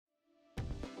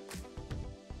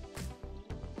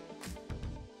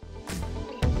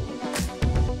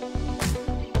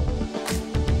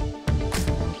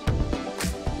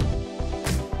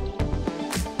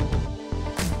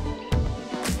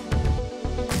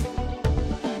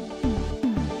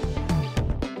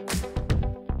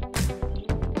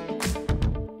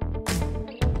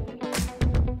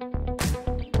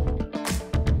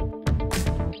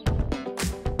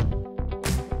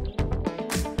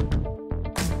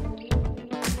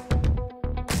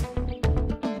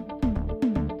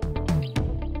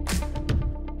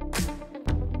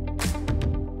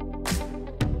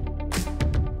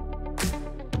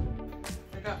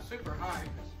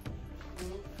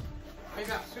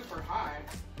super high.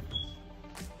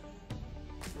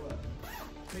 What?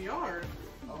 The yard.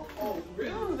 Oh,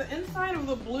 really? Oh, the inside of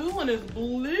the blue one is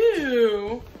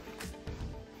blue.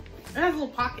 It has a little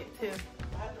pocket too.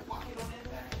 I have the pocket on that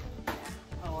bag.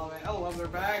 I love it. I love their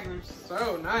bags. They're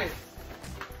so nice.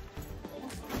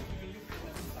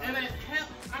 And it held,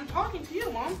 I'm talking to you,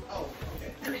 Mom. Oh,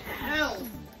 okay. And it held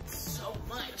so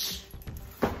much.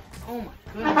 Oh my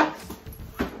goodness.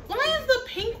 Why is the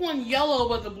pink one yellow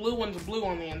but the blue one's blue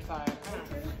on the inside? I don't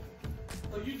know. Okay.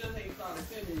 So you just ain't started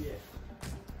sending yet?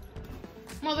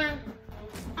 Mother,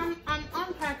 I'm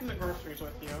unpacking the groceries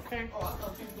with you, okay? Oh, I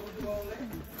thought you was going to do all that.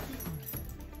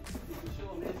 You can show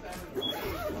them inside of the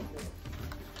bag.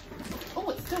 Oh,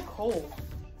 it's still cold.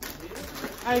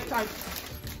 Yeah.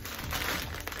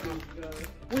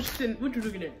 What you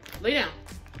looking at? Lay down.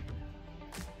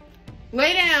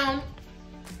 Lay down.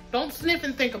 Don't sniff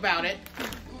and think about it.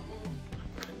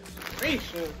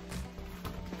 Gracious.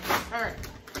 Alright.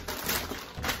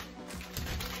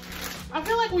 I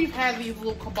feel like we've had these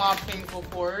little kebab things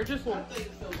before. They're just little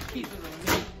pieces of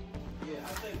meat. Yeah,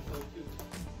 I think so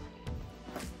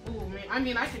too. Ooh, man. I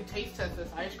mean, I can taste test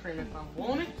this ice cream if I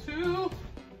wanted to.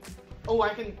 Oh,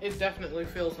 I can. It definitely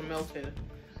feels melted.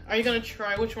 Are you gonna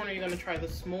try? Which one are you gonna try? The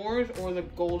s'mores or the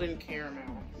golden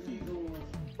caramel? Neither one.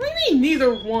 What do you mean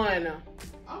neither one?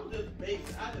 I'm just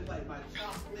basic. I just like my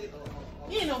chocolate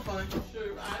or You ain't no fun.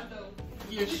 Sure, I know.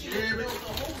 You're sure. The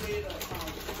homemade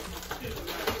stiffing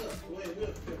back up. Well, it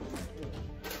will stiffen back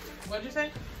up. What'd you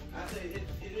say? I say it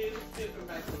is stiffing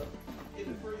back up in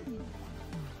the freezer.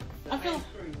 I feel ice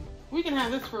cream. we can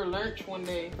have this for lunch one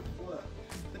day. What?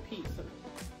 The pizza.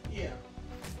 Yeah.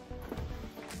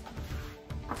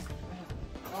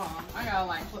 Oh, I gotta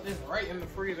like put this right in the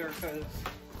freezer because,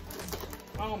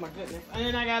 oh my goodness. And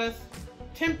then I got us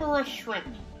tempura shrimp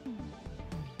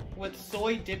with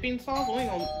soy dipping sauce. We ain't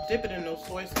gonna dip it in no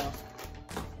soy sauce.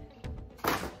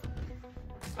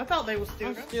 I thought they was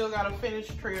still gotta finish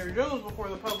Trader Joe's before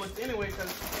the Publix anyway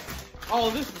because all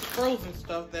of this is frozen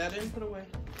stuff that I didn't put away.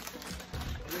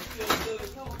 And it's still good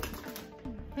and cold.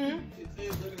 It's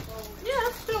still good and cold. Yeah,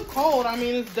 it's still cold. I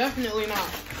mean, it's definitely not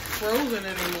frozen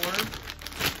anymore.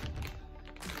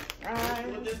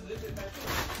 Well, just zip it back up.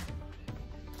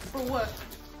 For what?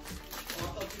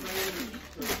 Oh, I thought you were going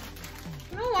to eat.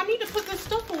 No, I need to put this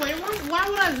stuff away. Why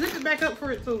would I zip it back up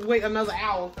for it to wait another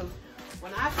hour? Because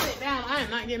when I sit down, I am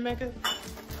not getting back up.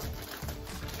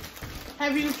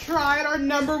 Have you tried our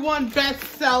 #1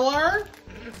 bestseller?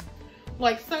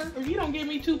 Like, sir, if you don't give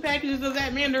me 2 packages of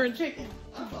that Mandarin chicken.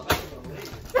 I thought that was a lady.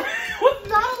 What's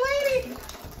not a lady?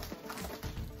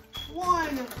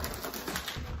 1,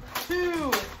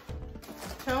 2.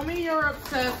 Tell me you're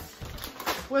obsessed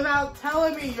without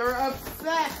telling me you're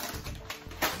obsessed.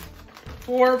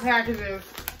 4 packages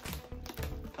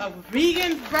of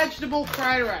vegan vegetable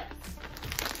fried rice.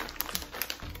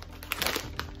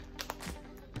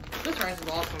 This rice is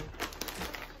awesome.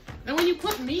 And when you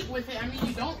put meat with it, I mean,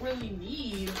 you don't really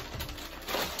need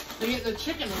to get the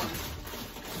chicken one.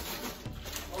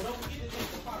 Oh, don't forget to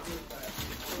take the pot roast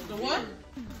out. The what?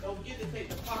 Don't forget to take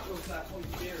the pot roast out when you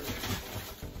bury it.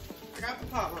 I got the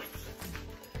pot roast.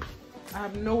 I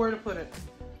have nowhere to put it.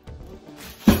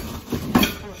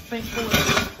 I'm thankful of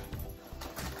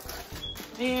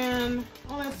it. And,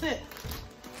 oh, that's it.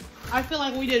 I feel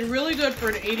like we did really good for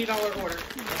an $80 order.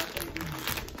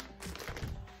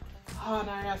 Oh,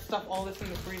 now I gotta stuff all this in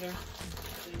the freezer.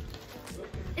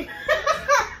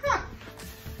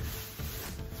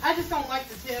 I just don't like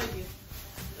to tell you.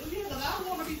 Yeah, because I don't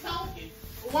want to be talking.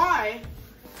 Why?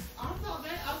 I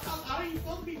ain't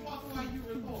supposed to be talking while you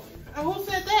recording. Who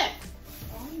said that?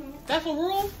 I don't know. That's a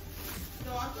rule?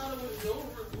 No, I thought it was your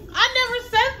rule. I never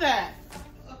said that.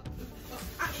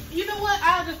 You know what?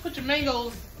 I'll just put your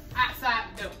mangoes outside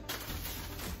the door.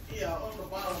 Yeah, on the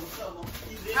bottom of something.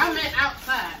 I meant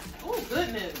outside. Oh,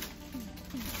 goodness.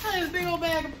 That is a big old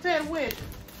bag of potato wedges.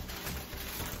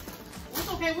 It's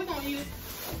okay. We're going to eat it.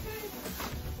 Okay.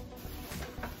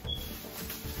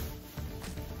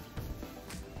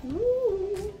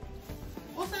 Woo.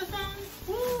 What's that sound?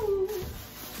 Woo.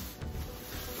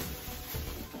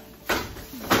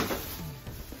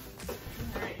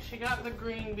 Alright, she got the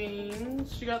green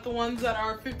beans. She got the ones that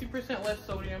are 50% less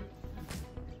sodium.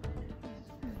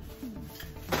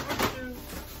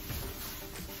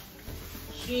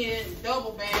 She in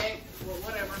double bag, or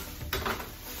whatever.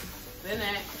 Then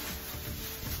that.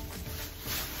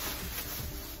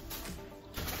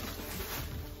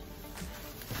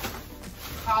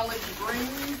 Collard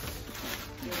greens.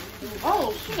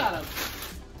 Oh, she got a.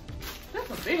 That's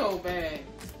a big old bag.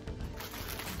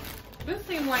 This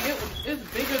seemed like it's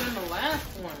bigger than the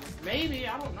last one. Maybe,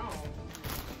 I don't know.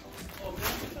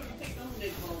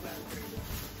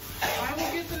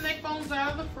 comes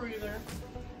out of the freezer.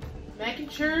 Mac and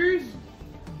cheese.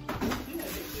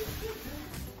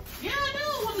 Yeah, I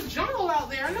know. It was a jungle out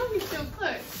there. I know we still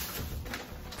cut.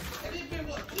 And it's been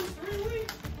what, 2-3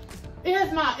 weeks? It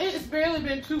has not. It's barely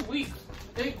been 2 weeks.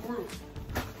 They grew.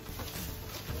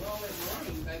 With all that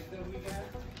rain back then we got.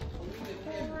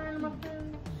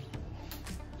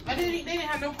 They didn't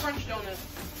have no crunch donuts.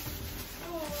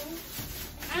 Oh.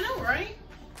 I know, right?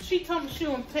 She told me she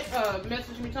would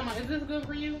message me talking about, is this good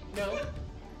for you? No.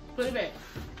 Put it back.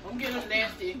 I'm getting them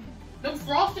nasty. Them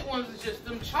frosted ones is just,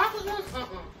 them chocolate ones,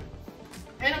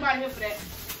 Ain't nobody here for that.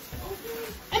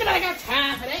 Okay. Ain't nobody got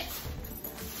time for that.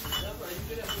 That's right,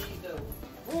 you get up and eat those.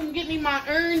 I'm gonna get me my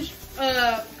orange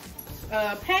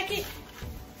packet.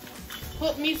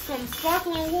 Put me some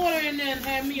sparkling water in there and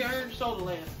have me an orange soda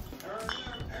last.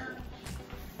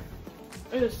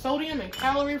 It is sodium and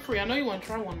calorie free. I know you want to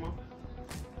try one more.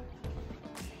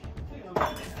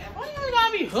 Why you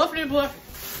gotta be huffing and puffing?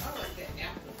 I like that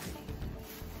apple.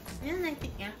 You like the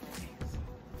apple.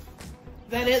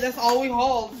 That it? That's all we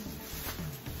hauled.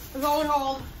 That's all we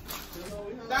hauled.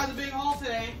 That was a big haul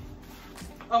today.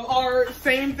 Of our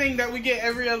same thing that we get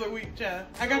every other week, Chad.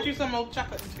 I got you some old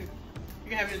chocolate too. You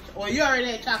can have it. Well, you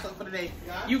already had chocolate for today.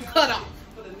 You cut off.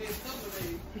 For the next couple of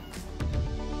days.